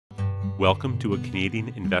Welcome to A Canadian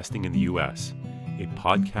Investing in the U.S., a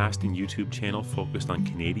podcast and YouTube channel focused on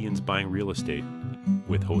Canadians buying real estate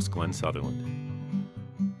with host Glenn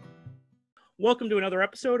Sutherland. Welcome to another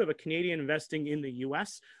episode of A Canadian Investing in the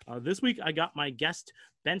U.S. This week, I got my guest,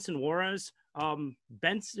 Benson Juarez.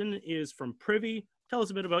 Benson is from Privy. Tell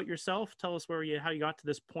us a bit about yourself. Tell us how you got to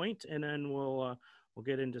this point, and then we'll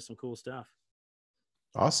get into some cool stuff.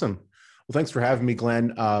 Awesome. Well, thanks for having me,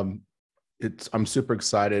 Glenn. I'm super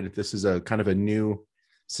excited. This is a kind of a new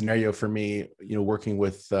scenario for me, working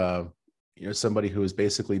with, somebody who is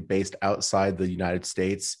basically based outside the United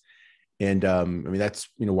States. And that's,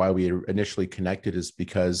 why we initially connected is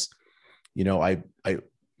because, I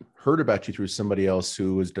heard about you through somebody else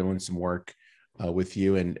who was doing some work with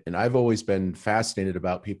you. And I've always been fascinated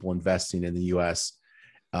about people investing in the US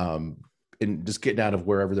and just getting out of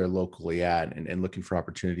wherever they're locally at and looking for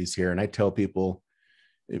opportunities here. And I tell people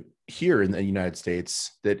here in the United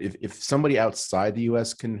States that if somebody outside the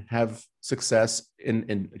US can have success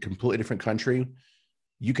in a completely different country,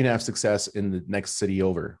 you can have success in the next city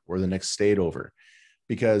over or the next state over,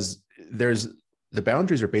 because the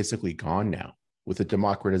boundaries are basically gone now with the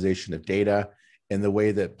democratization of data and the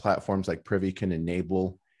way that platforms like Privy can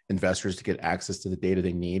enable investors to get access to the data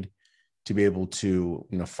they need to be able to,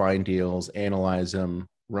 find deals, analyze them,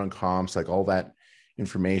 run comps, like all that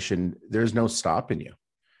information. There's no stopping you.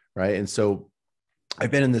 Right. And so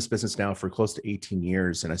I've been in this business now for close to 18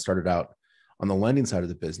 years, and I started out on the lending side of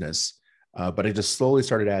the business, but I just slowly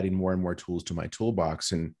started adding more and more tools to my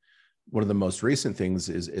toolbox. And one of the most recent things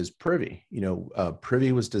is Privy.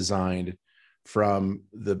 Privy was designed from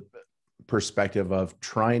the perspective of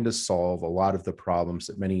trying to solve a lot of the problems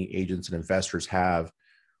that many agents and investors have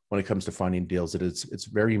when it comes to finding deals. That it's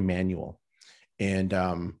very manual. And,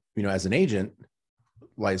 as an agent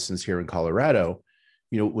licensed here in Colorado,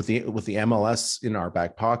 with the MLS in our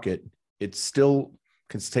back pocket, it still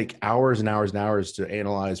can take hours and hours and hours to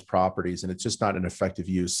analyze properties, and it's just not an effective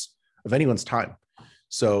use of anyone's time.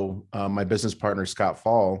 So my business partner, Scott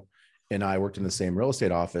Fall, and I worked in the same real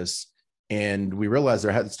estate office, and we realized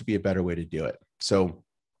there has to be a better way to do it. So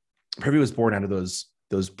Privy was born out of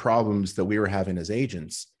those problems that we were having as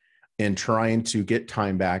agents and trying to get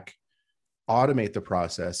time back, automate the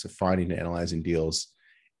process of finding and analyzing deals,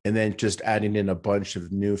 and then just adding in a bunch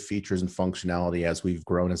of new features and functionality as we've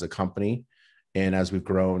grown as a company and as we've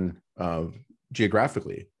grown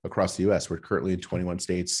geographically across the US. We're currently in 21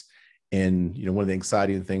 states. And, one of the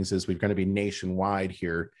exciting things is we're going to be nationwide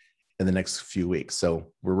here in the next few weeks. So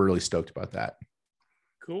we're really stoked about that.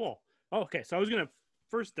 Cool. Oh, okay. So I was going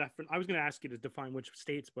to ask you to define which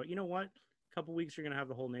states, but you know what? A couple weeks, you're going to have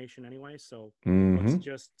the whole nation anyway. So let's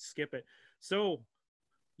just skip it. So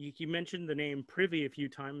you mentioned the name Privy a few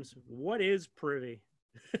times. What is Privy?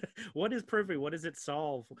 What is Privy? What does it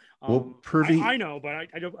solve? Well, Privy, I know, but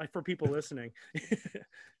I don't. For people listening.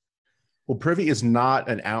 Well, Privy is not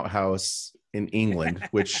an outhouse in England,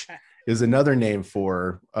 which is another name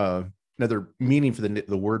for another meaning for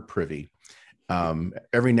the word privy.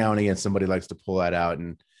 Every now and again, somebody likes to pull that out,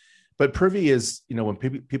 but privy is, when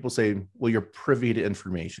people say, "Well, you're privy to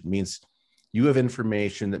information," means you have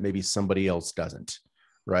information that maybe somebody else doesn't.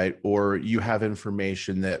 Right? Or you have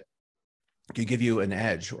information that could give you an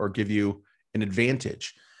edge or give you an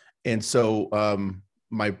advantage. And so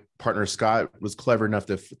my partner, Scott, was clever enough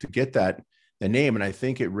to get the name. And I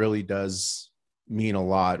think it really does mean a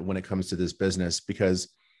lot when it comes to this business, because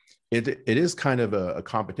it is kind of a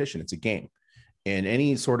competition. It's a game. And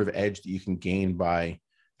any sort of edge that you can gain by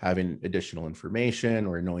having additional information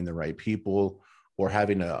or knowing the right people or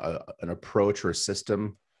having an approach or a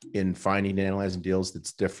system in finding and analyzing deals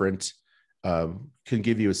that's different can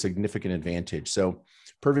give you a significant advantage. So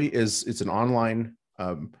Privy it's an online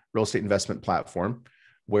real estate investment platform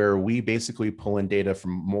where we basically pull in data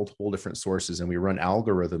from multiple different sources, and we run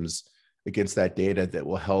algorithms against that data that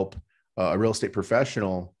will help a real estate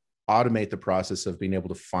professional automate the process of being able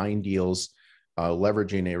to find deals,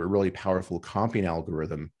 leveraging a really powerful comping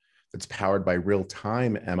algorithm that's powered by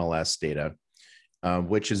real-time MLS data,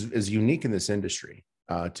 which is unique in this industry.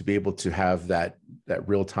 To be able to have that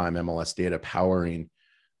real-time MLS data powering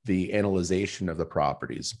the analyzation of the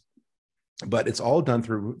properties. But it's all done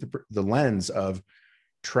through the lens of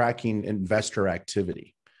tracking investor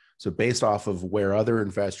activity. So based off of where other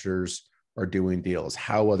investors are doing deals,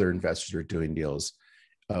 how other investors are doing deals,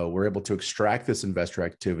 we're able to extract this investor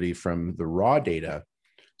activity from the raw data,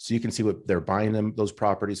 so you can see what they're buying those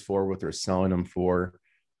properties for, what they're selling them for,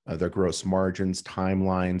 their gross margins,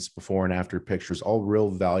 timelines, before and after pictures, all real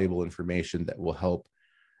valuable information that will help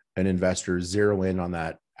an investor zero in on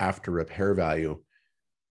that after repair value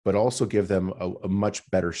but also give them a much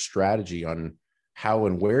better strategy on how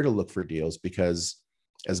and where to look for deals. Because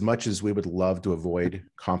as much as we would love to avoid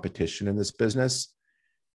competition in this business,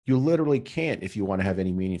 you literally can't if you want to have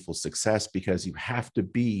any meaningful success, because you have to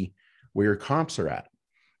be where your comps are at.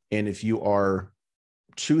 And if you are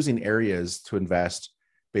choosing areas to invest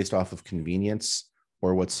based off of convenience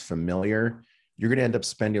or what's familiar, you're going to end up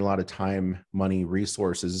spending a lot of time, money,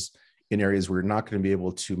 resources in areas where you're not going to be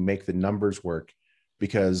able to make the numbers work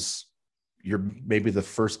because you're maybe the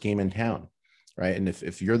first game in town, right? And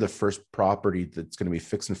if you're the first property that's going to be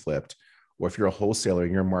fix and flipped, or if you're a wholesaler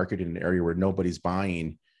and you're marketing in an area where nobody's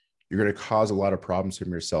buying, you're going to cause a lot of problems for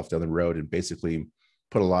yourself down the road and basically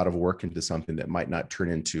put a lot of work into something that might not turn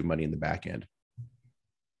into money in the back end.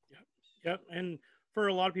 Yep. And for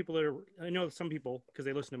a lot of people that are, I know some people, because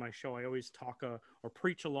they listen to my show, I always talk or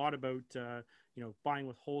preach a lot about, buying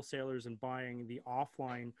with wholesalers and buying the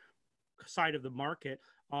offline side of the market.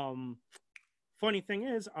 Funny thing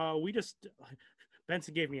is,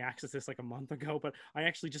 Benson gave me access to this like a month ago, but I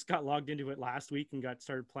actually just got logged into it last week and got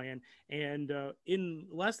started playing. And in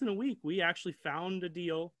less than a week, we actually found a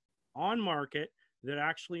deal on market that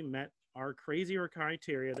actually met our crazier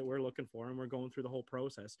criteria that we're looking for, and we're going through the whole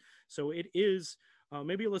process. So it is,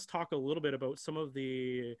 maybe let's talk a little bit about some of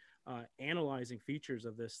the analyzing features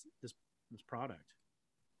of this product.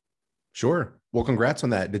 Sure. Well, congrats on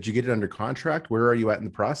that. Did you get it under contract? Where are you at in the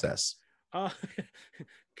process?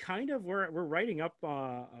 Kind of, we're writing up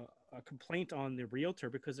a complaint on the realtor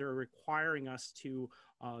because they're requiring us to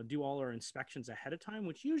do all our inspections ahead of time,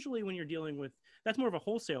 which usually when you're dealing with, that's more of a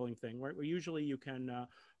wholesaling thing, right? Where usually you can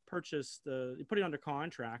you put it under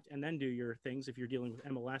contract and then do your things if you're dealing with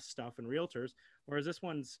MLS stuff and realtors. Whereas this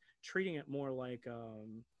one's treating it more like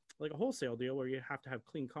a wholesale deal where you have to have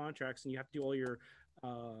clean contracts and you have to do all your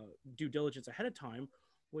due diligence ahead of time,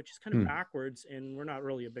 which is kind of backwards. And we're not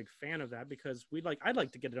really a big fan of that because I'd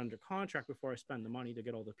like to get it under contract before I spend the money to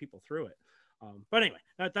get all the people through it. But anyway,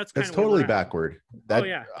 that's kind of totally backward.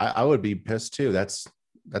 Yeah. I would be pissed too. That's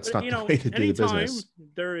not the way to do the business.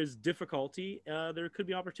 There is difficulty, there could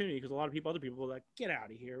be opportunity because a lot of other people are like, get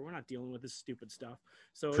out of here. We're not dealing with this stupid stuff.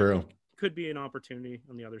 So it could be an opportunity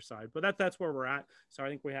on the other side, but that's where we're at. So I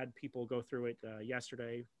think we had people go through it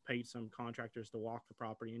yesterday, paid some contractors to walk the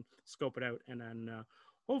property and scope it out. And then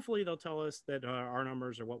hopefully they'll tell us that our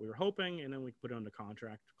numbers are what we were hoping. And then we can put it under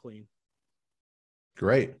contract clean.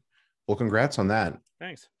 Great. Well, congrats on that.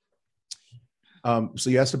 Thanks. So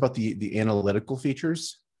you asked about the analytical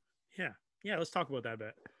features. Yeah. Let's talk about that a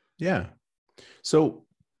bit. Yeah. So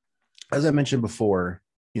as I mentioned before,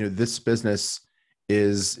 this business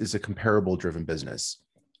is a comparable driven business.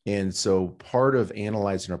 And so part of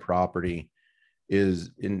analyzing a property is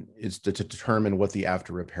to determine what the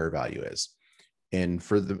after repair value is. And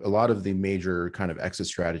for a lot of the major kind of exit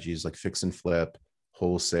strategies like fix and flip,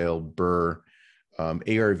 wholesale, BRRRR,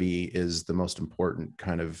 ARV is the most important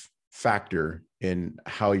kind of factor in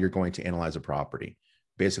how you're going to analyze a property.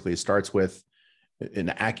 Basically, it starts with an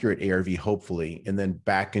accurate ARV, hopefully, and then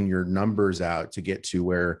backing your numbers out to get to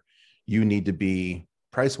where you need to be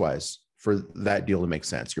price-wise for that deal to make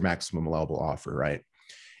sense, your maximum allowable offer, right?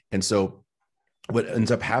 And so what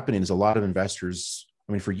ends up happening is a lot of investors,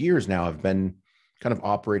 for years now, have been kind of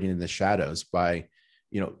operating in the shadows by,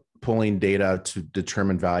 pulling data to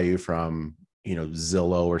determine value from,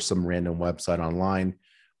 Zillow or some random website online,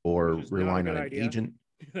 or relying on an agent.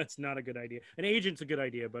 That's not a good idea. An agent's a good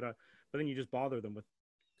idea, but then you just bother them with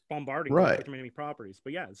bombarding right. them with many properties.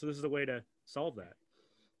 But yeah, so this is a way to solve that.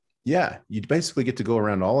 Yeah, you basically get to go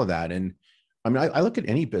around all of that. And I look at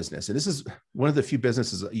any business, and this is one of the few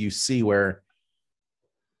businesses you see where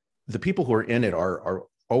the people who are in it are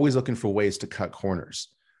always looking for ways to cut corners,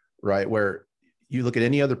 right? Where you look at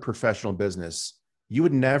any other professional business, you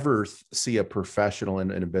would never see a professional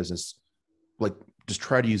in a business like just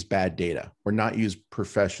try to use bad data or not use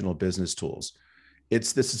professional business tools.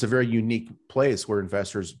 This is a very unique place where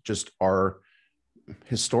investors just are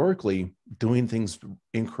historically doing things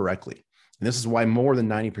incorrectly. And this is why more than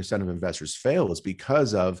 90% of investors fail, is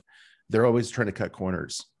because of they're always trying to cut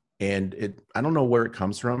corners. And I don't know where it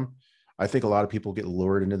comes from. I think a lot of people get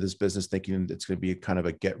lured into this business thinking it's going to be kind of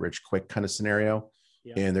a get rich quick kind of scenario.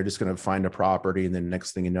 Yeah. And they're just going to find a property, and then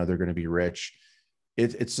next thing you know, they're going to be rich.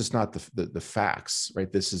 It's just not the facts,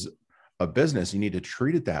 right? This is a business. You need to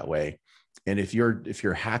treat it that way. And if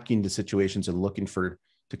you're hacking the situations and looking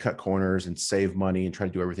to cut corners and save money and try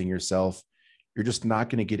to do everything yourself, you're just not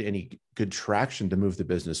going to get any good traction to move the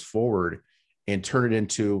business forward and turn it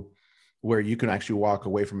into where you can actually walk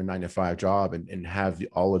away from a 9-to-5 job and have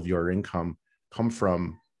all of your income come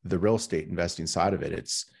from the real estate investing side of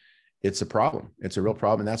it. it's a problem. It's a real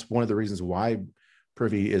problem. And that's one of the reasons why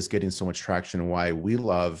Privy is getting so much traction and why we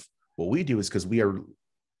love what we do, is because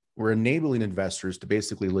we're enabling investors to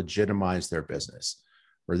basically legitimize their business,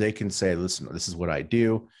 where they can say, listen, this is what I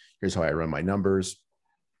do. Here's how I run my numbers.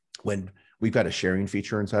 When we've got a sharing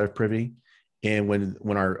feature inside of Privy, and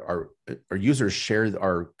when our users share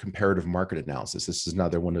our comparative market analysis, this is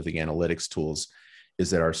another one of the analytics tools, is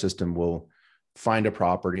that our system will find a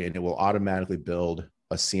property and it will automatically build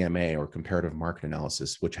a CMA, or comparative market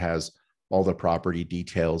analysis, which has all the property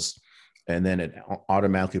details. And then it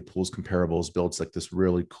automatically pulls comparables, builds like this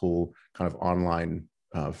really cool kind of online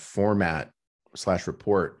format /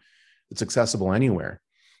 report that's accessible anywhere.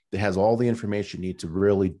 It has all the information you need to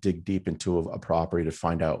really dig deep into a property to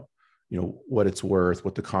find out, what it's worth,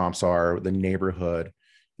 what the comps are, the neighborhood,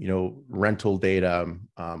 rental data,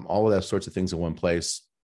 all of those sorts of things in one place,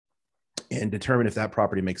 and determine if that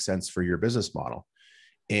property makes sense for your business model.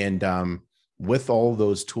 And with all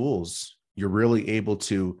those tools, you're really able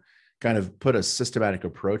to kind of put a systematic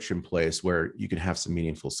approach in place where you can have some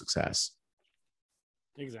meaningful success.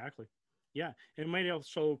 Exactly. Yeah. And it might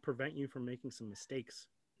also prevent you from making some mistakes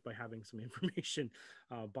by having some information,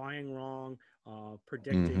 buying wrong,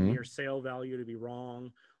 predicting your sale value to be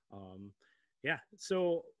wrong. Yeah.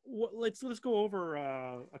 So let's go over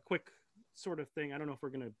a quick sort of thing. I don't know if we're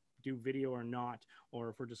going to do video or not, or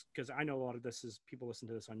if we're just, because I know a lot of this is people listen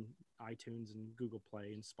to this on iTunes and Google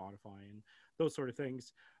Play and Spotify and those sort of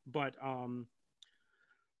things, but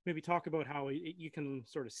maybe talk about how you can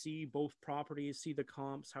sort of see both properties, see the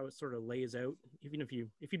comps, how it sort of lays out. Even if you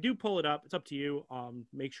do pull it up, it's up to you.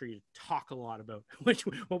 Make sure you talk a lot about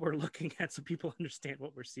what we're looking at so people understand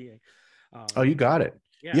what we're seeing. Oh, you got it.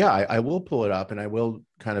 Yeah, I will pull it up and I will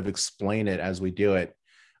kind of explain it as we do it.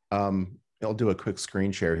 I'll do a quick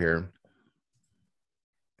screen share here.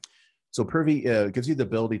 So Privy gives you the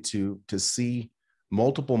ability to see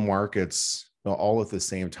multiple markets all at the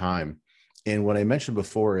same time. And what I mentioned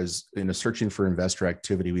before is, searching for investor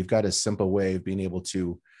activity, we've got a simple way of being able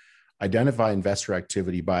to identify investor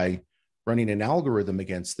activity by running an algorithm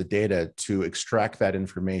against the data to extract that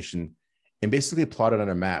information and basically plot it on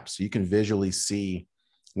a map so you can visually see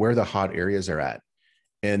where the hot areas are at.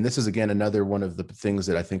 And this is, again, another one of the things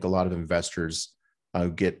that I think a lot of investors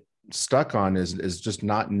get stuck on is just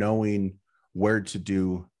not knowing where to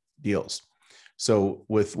do deals. So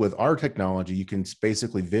with our technology, you can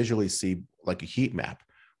basically visually see like a heat map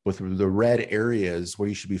with the red areas where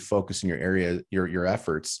you should be focusing your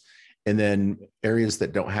efforts. And then areas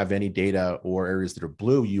that don't have any data, or areas that are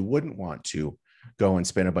blue, you wouldn't want to go and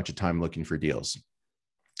spend a bunch of time looking for deals.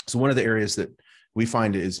 So one of the areas that we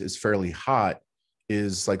find is fairly hot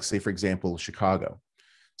is, like, say, for example, Chicago.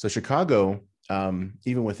 So Chicago,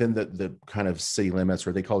 even within the kind of city limits,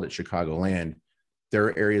 or they called it Chicagoland, there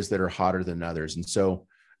are areas that are hotter than others. And so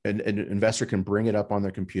an investor can bring it up on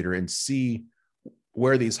their computer and see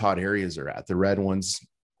where these hot areas are at, the red ones,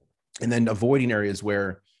 and then avoiding areas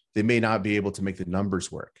where they may not be able to make the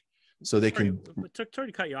numbers work. So they can. Sorry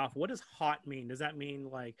to cut you off. What does hot mean? Does that mean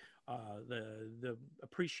like the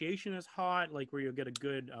appreciation is hot, like where you'll get a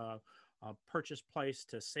good purchase price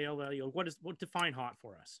to sale value? What define hot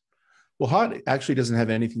for us? Well, hot actually doesn't have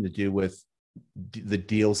anything to do with the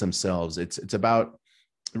deals themselves. It's about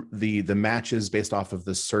the matches based off of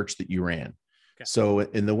the search that you ran. Okay. So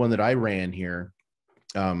in the one that I ran here,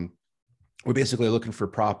 we're basically looking for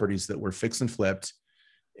properties that were fixed and flipped,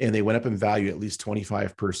 and they went up in value at least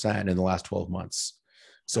 25% in the last 12 months.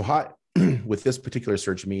 So hot with this particular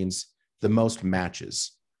search means the most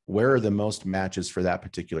matches. Where are the most matches for that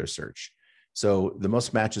particular search? So the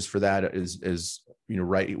most matches for that is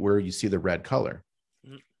right where you see the red color.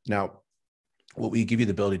 Mm-hmm. Now, what we give you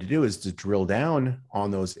the ability to do is to drill down on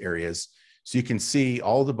those areas so you can see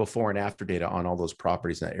all the before and after data on all those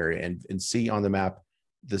properties in that area, and see on the map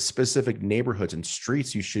the specific neighborhoods and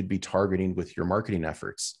streets you should be targeting with your marketing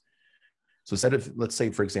efforts. So instead of, let's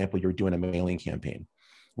say, for example, you're doing a mailing campaign.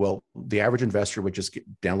 Well, the average investor would just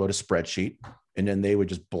download a spreadsheet, and then they would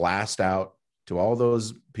just blast out to all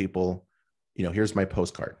those people, here's my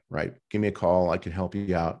postcard, right? Give me a call. I can help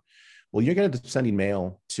you out. Well, you're going to be sending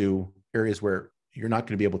mail to areas where you're not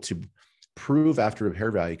going to be able to prove after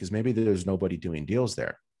repair value because maybe there's nobody doing deals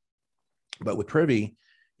there. But with Privy,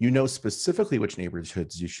 specifically which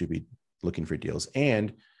neighborhoods you should be looking for deals.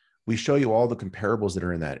 And we show you all the comparables that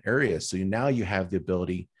are in that area. So now you have the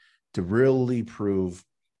ability to really prove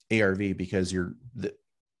ARV because you're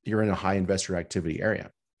in a high investor activity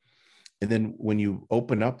area. And then when you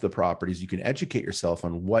open up the properties, you can educate yourself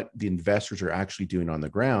on what the investors are actually doing on the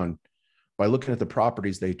ground by looking at the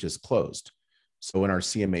properties they just closed. So in our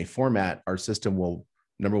CMA format, our system will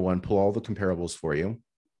number one, pull all the comparables for you.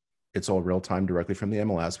 It's all real time directly from the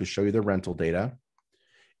MLS. We show you the rental data.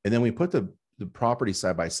 And then we put the property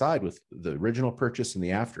side by side with the original purchase and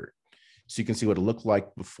the after. So you can see what it looked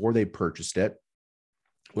like before they purchased it,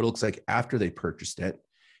 what it looks like after they purchased it.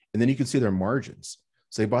 And then you can see their margins.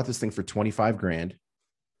 So they bought this thing for 25 grand,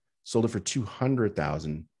 sold it for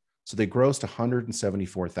 200,000. So they grossed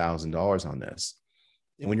 $174,000 on this.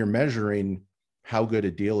 And when you're measuring how good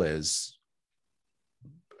a deal is,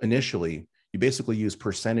 initially, you basically use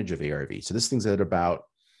percentage of ARV. So this thing's at about,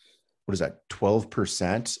 what is that,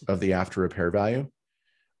 12% of the after repair value,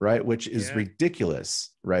 right? Which is ridiculous,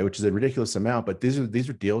 right? Which is a ridiculous amount, but these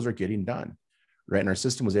are deals are getting done, right? And our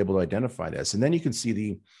system was able to identify this. And then you can see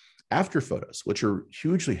the after photos, which are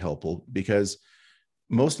hugely helpful because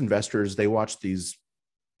most investors, they watch these,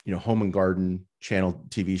 home and garden channel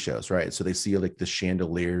TV shows, right? So they see like the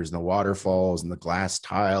chandeliers and the waterfalls and the glass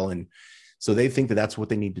tile. And so they think that that's what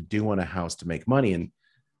they need to do on a house to make money. And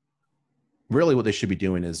really what they should be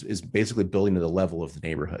doing is basically building to the level of the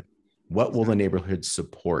neighborhood. What will the neighborhood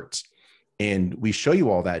support? And we show you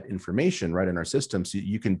all that information right in our system. So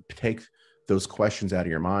you can take those questions out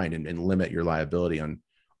of your mind and limit your liability on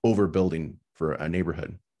overbuilding for a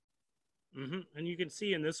neighborhood. Mm-hmm. And you can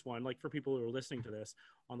see in this one, like for people who are listening to this,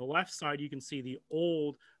 on the left side, you can see the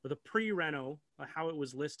old or the pre-reno, how it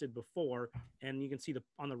was listed before. And you can see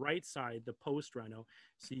on the right side, the post-reno.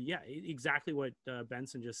 So yeah, exactly what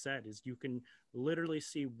Benson just said is you can literally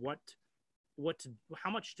see how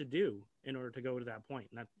much to do in order to go to that point.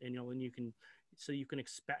 And you can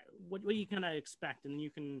expect what you can expect. And then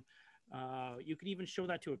you can even show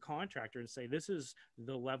that to a contractor and say, this is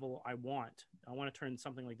the level I want to turn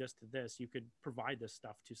something like this to this. You could provide this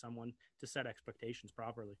stuff to someone to set expectations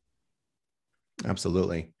properly.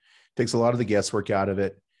 Absolutely. Takes a lot of the guesswork out of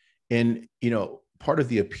it. And, part of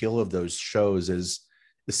the appeal of those shows is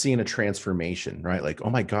seeing a transformation, right? Like, oh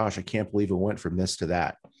my gosh, I can't believe it went from this to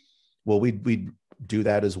that. Well, we do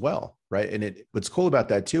that as well, right? And what's cool about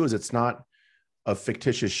that too, is it's not a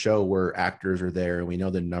fictitious show where actors are there and we know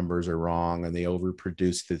the numbers are wrong and they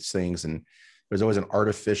overproduce these things. And there's always an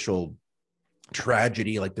artificial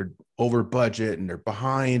tragedy, like they're over budget and they're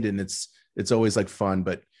behind, and it's always like fun,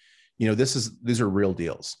 but these are real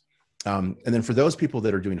deals. And then for those people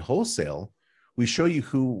that are doing wholesale, we show you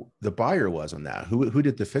who the buyer was on that, who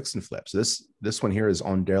did the fix and flips. This one here is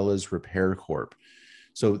Ondela's Repair Corp.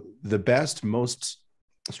 So the best, most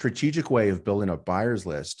strategic way of building a buyer's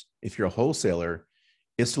list, if you're a wholesaler,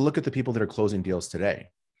 is to look at the people that are closing deals today,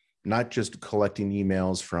 not just collecting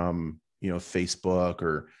emails from, Facebook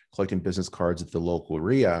or collecting business cards at the local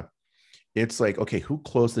RIA. It's like, okay, who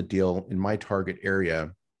closed the deal in my target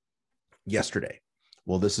area yesterday?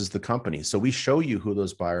 Well, this is the company. So we show you who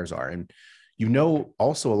those buyers are. And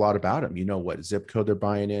also a lot about them. What zip code they're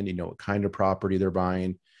buying in, what kind of property they're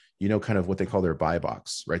buying, kind of what they call their buy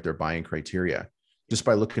box, right? Their buying criteria, just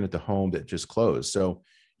by looking at the home that just closed. So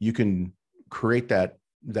you can create that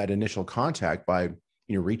initial contact by,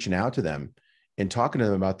 reaching out to them and talking to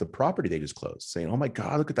them about the property they just closed, saying, oh my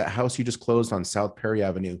God, look at that house you just closed on South Perry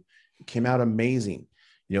Avenue. It came out amazing.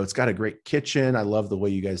 It's got a great kitchen. I love the way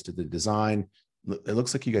you guys did the design. It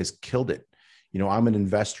looks like you guys killed it. I'm an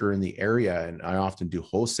investor in the area and I often do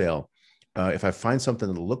wholesale. If I find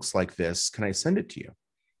something that looks like this, can I send it to you?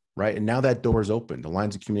 Right. And now that door is open. The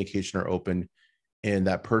lines of communication are open and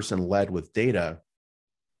that person led with data.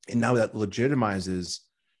 And now that legitimizes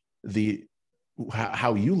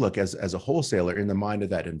how you look as a wholesaler in the mind of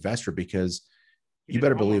that investor, because you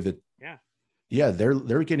better believe that. Yeah.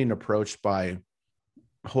 They're getting approached by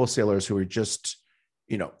wholesalers who are just,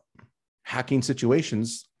 hacking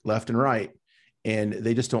situations left and right, and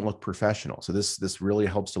they just don't look professional. So this really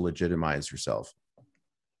helps to legitimize yourself.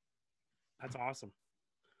 That's awesome.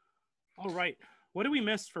 All right. What do we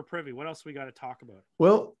miss for Privy? What else we got to talk about?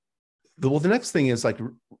 Well, the next thing is like,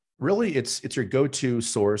 really it's your go-to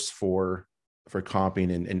source for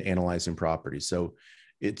comping and analyzing properties. So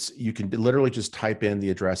you can literally just type in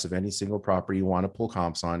the address of any single property you want to pull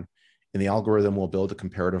comps on, and the algorithm will build a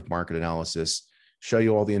comparative market analysis, show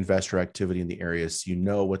you all the investor activity in the area, so you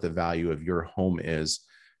know what the value of your home is,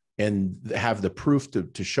 and have the proof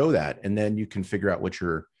to show that. And then you can figure out what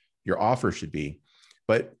your offer should be.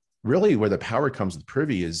 But really where the power comes with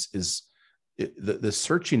Privy is the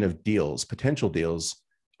searching of deals, potential deals,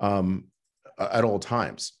 at all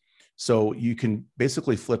times. So you can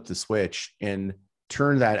basically flip the switch and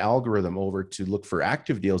turn that algorithm over to look for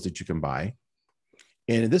active deals that you can buy.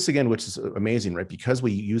 And this, again, which is amazing, right? Because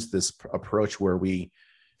we use this approach where we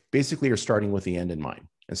basically are starting with the end in mind.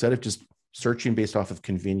 Instead of just searching based off of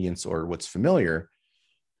convenience or what's familiar,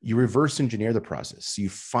 you reverse engineer the process. So you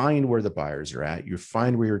find where the buyers are at, you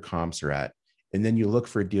find where your comps are at, and then you look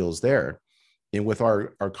for deals there. And with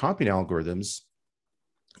our comping algorithms,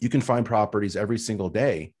 you can find properties every single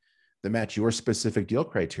day that match your specific deal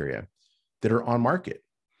criteria that are on market.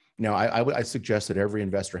 Now, I suggest that every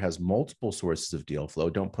investor has multiple sources of deal flow.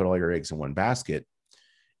 Don't put all your eggs in one basket.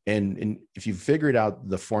 And if you've figured out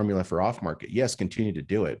the formula for off market, yes, continue to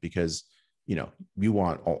do it, because, you know, you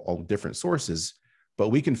want all different sources. But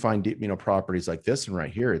we can find, you know, properties like this one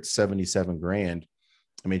right here. It's 77 grand.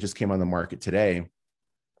 I mean, it just came on the market today.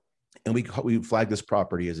 And we flagged this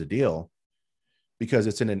property as a deal because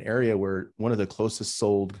it's in an area where one of the closest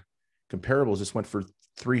sold comparables just went for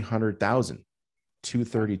 300,000,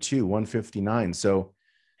 232, 159. So,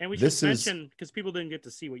 and we should mention, because people didn't get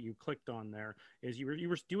to see what you clicked on there, is you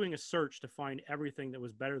were doing a search to find everything that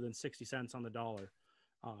was better than 60 cents on the dollar.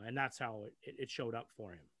 And that's how it showed up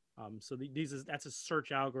for him. So that's a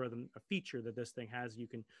search algorithm, a feature that this thing has. You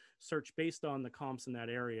can search based on the comps in that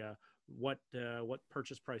area, what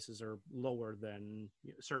purchase prices are lower than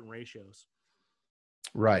certain ratios.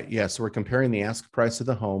 Right. Yeah. So we're comparing the ask price of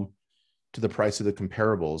the home to the price of the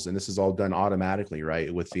comparables. And this is all done automatically,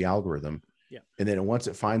 right, with the algorithm. Yeah. And then once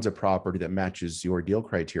it finds a property that matches your deal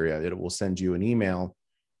criteria, it will send you an email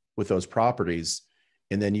with those properties,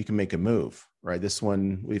 and then you can make a move, right? This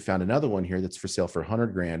one, we found another one here that's for sale for 100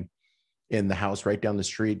 grand, and the house right down the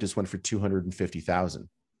street just went for 250,000.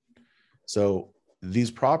 So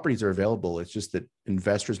these properties are available. It's just that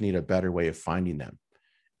investors need a better way of finding them,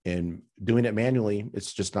 and doing it manually,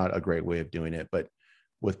 it's just not a great way of doing it. But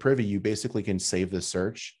with Privy, you basically can save the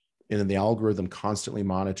search, and then the algorithm constantly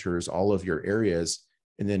monitors all of your areas,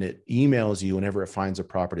 and then it emails you whenever it finds a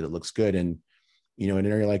property that looks good. And, you know, in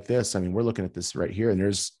an area like this, I mean, we're looking at this right here, and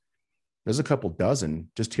there's a couple dozen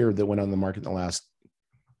just here that went on the market in the last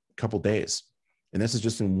couple days. And this is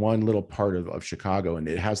just in one little part of Chicago, and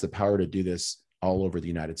it has the power to do this all over the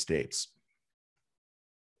United States.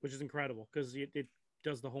 Which is incredible, because it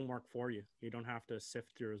does the homework for you. You don't have to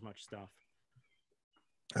sift through as much stuff.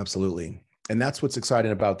 Absolutely. And that's what's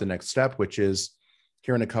exciting about the next step, which is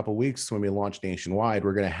here in a couple of weeks when we launch nationwide,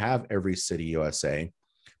 we're going to have every city USA,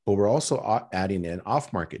 but we're also adding in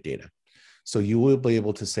off-market data. So you will be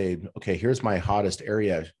able to say, okay, here's my hottest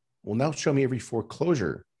area. Well, now show me every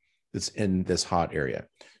foreclosure that's in this hot area.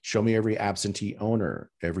 Show me every absentee owner,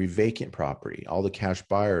 every vacant property, all the cash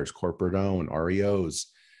buyers, corporate owned, REOs,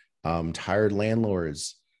 tired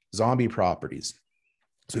landlords, zombie properties.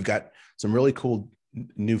 So we've got some really cool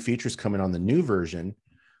new features coming on the new version,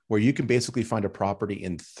 where you can basically find a property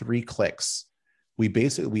in 3 clicks. We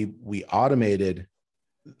automated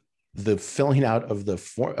the filling out of the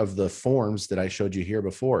forms that I showed you here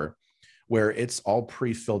before, where it's all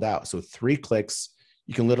pre-filled out. So 3 clicks,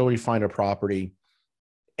 you can literally find a property.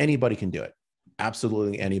 Anybody can do it.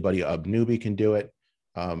 Absolutely anybody. A newbie can do it.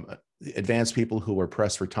 Advanced people who are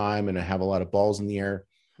pressed for time and have a lot of balls in the air.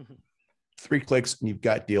 3 clicks and you've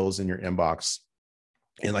got deals in your inbox.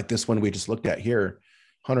 And like this one we just looked at here,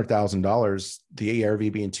 $100,000, the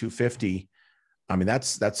ARV being 250. I mean,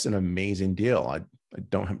 that's an amazing deal. I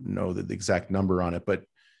don't know the exact number on it, but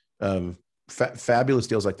fabulous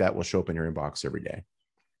deals like that will show up in your inbox every day.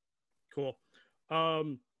 Cool.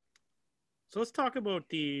 So let's talk about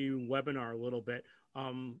the webinar a little bit.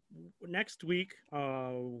 Next week,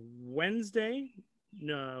 Wednesday,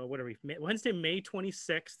 Wednesday, May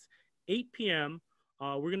 26th, 8 p.m.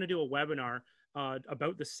 We're going to do a webinar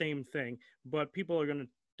about the same thing, but people are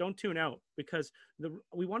don't tune out, because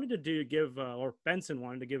we wanted to give or Benson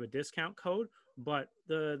wanted to give a discount code, but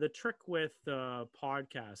the trick with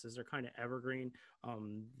podcasts is they're kind of evergreen,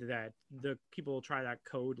 that the people will try that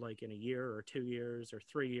code like in a year or 2 years or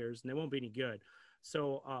 3 years, and they won't be any good.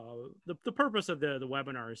 So the purpose of the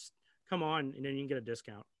webinar is come on, and then you can get a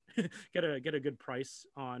discount. get a good price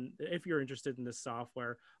on if you're interested in this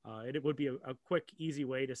software. It would be a quick, easy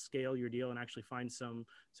way to scale your deal and actually find some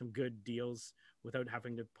good deals without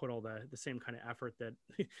having to put all the same kind of effort that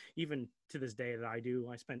even to this day that I do.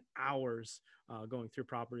 I spend hours going through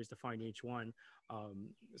properties to find each one.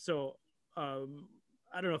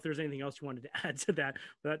 I don't know if there's anything else you wanted to add to that,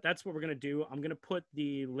 but that's what we're going to do. I'm going to put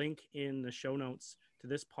the link in the show notes to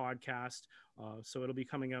this podcast. So it'll be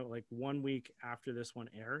coming out like 1 week after this one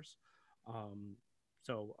airs.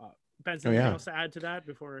 Benson, anything else to add to that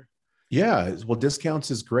before? Yeah. Well,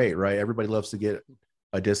 discounts is great, right? Everybody loves to get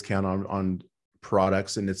a discount on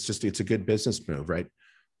products, and it's a good business move, right?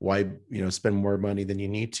 Why, spend more money than you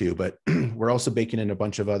need to, but we're also baking in a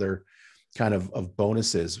bunch of other kind of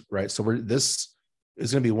bonuses, right? So this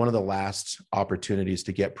is going to be one of the last opportunities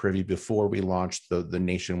to get Privy before we launch the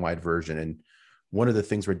nationwide version. And one of the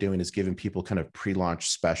things we're doing is giving people kind of pre-launch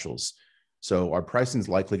specials. So our pricing is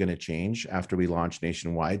likely going to change after we launch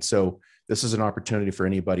nationwide. So this is an opportunity for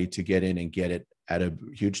anybody to get in and get it at a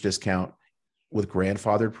huge discount with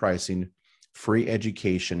grandfathered pricing, free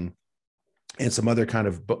education, and some other kind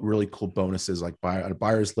of really cool bonuses like a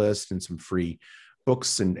buyer's list and some free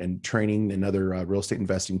books and training and other real estate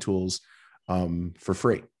investing tools for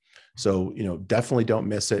free. So, definitely don't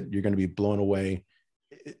miss it. You're going to be blown away.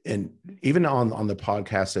 And even on the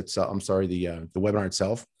podcast itself, I'm sorry, the webinar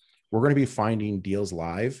itself, we're going to be finding deals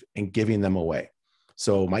live and giving them away.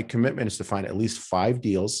 So my commitment is to find at least 5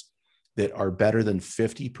 deals that are better than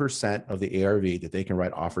 50% of the ARV that they can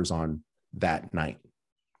write offers on that night.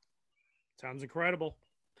 Sounds incredible.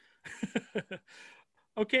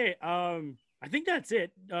 Okay. I think that's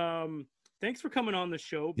it. Thanks for coming on the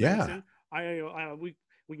show, Benson. Yeah.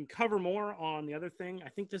 We can cover more on the other thing. I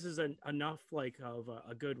think this is enough of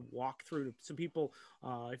a good walkthrough to some people.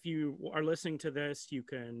 If you are listening to this, you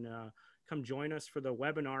can come join us for the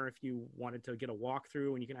webinar if you wanted to get a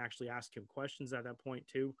walkthrough, and you can actually ask him questions at that point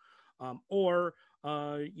too. Or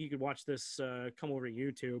you could watch this come over to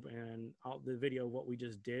YouTube, and the video of what we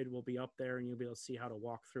just did will be up there, and you'll be able to see how to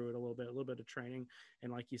walk through it a little bit of training.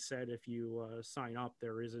 And like you said, if you sign up,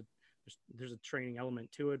 there's a training element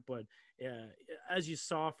to it. But as you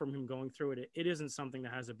saw from him going through it, it isn't something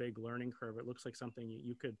that has a big learning curve. It looks like something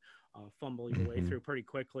you could fumble your way through pretty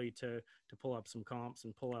quickly to pull up some comps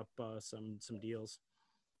and pull up some deals.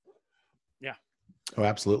 Yeah. Oh,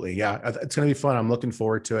 absolutely. Yeah. It's going to be fun. I'm looking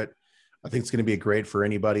forward to it. I think it's going to be great for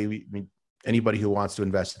anybody. Anybody who wants to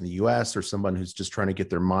invest in the US, or someone who's just trying to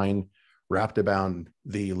get their mind wrapped around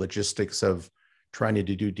the logistics of trying to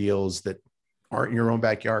do deals that aren't in your own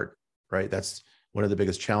backyard, right? That's one of the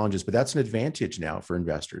biggest challenges, but that's an advantage now for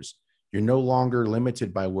investors. You're no longer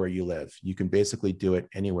limited by where you live. You can basically do it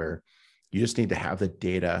anywhere. You just need to have the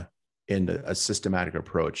data and a systematic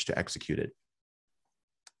approach to execute it.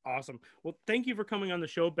 Awesome. Well, thank you for coming on the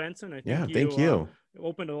show, Benson. I think thank you.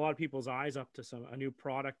 Opened a lot of people's eyes up to a new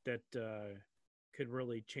product that could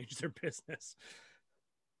really change their business.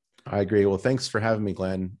 I agree. Well, thanks for having me,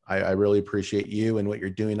 Glenn. I really appreciate you and what you're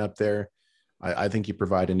doing up there. I think you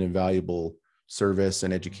provide an invaluable service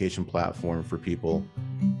and education platform for people.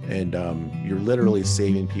 And you're literally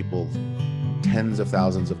saving people tens of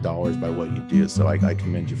thousands of dollars by what you do. So I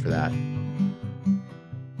commend you for that.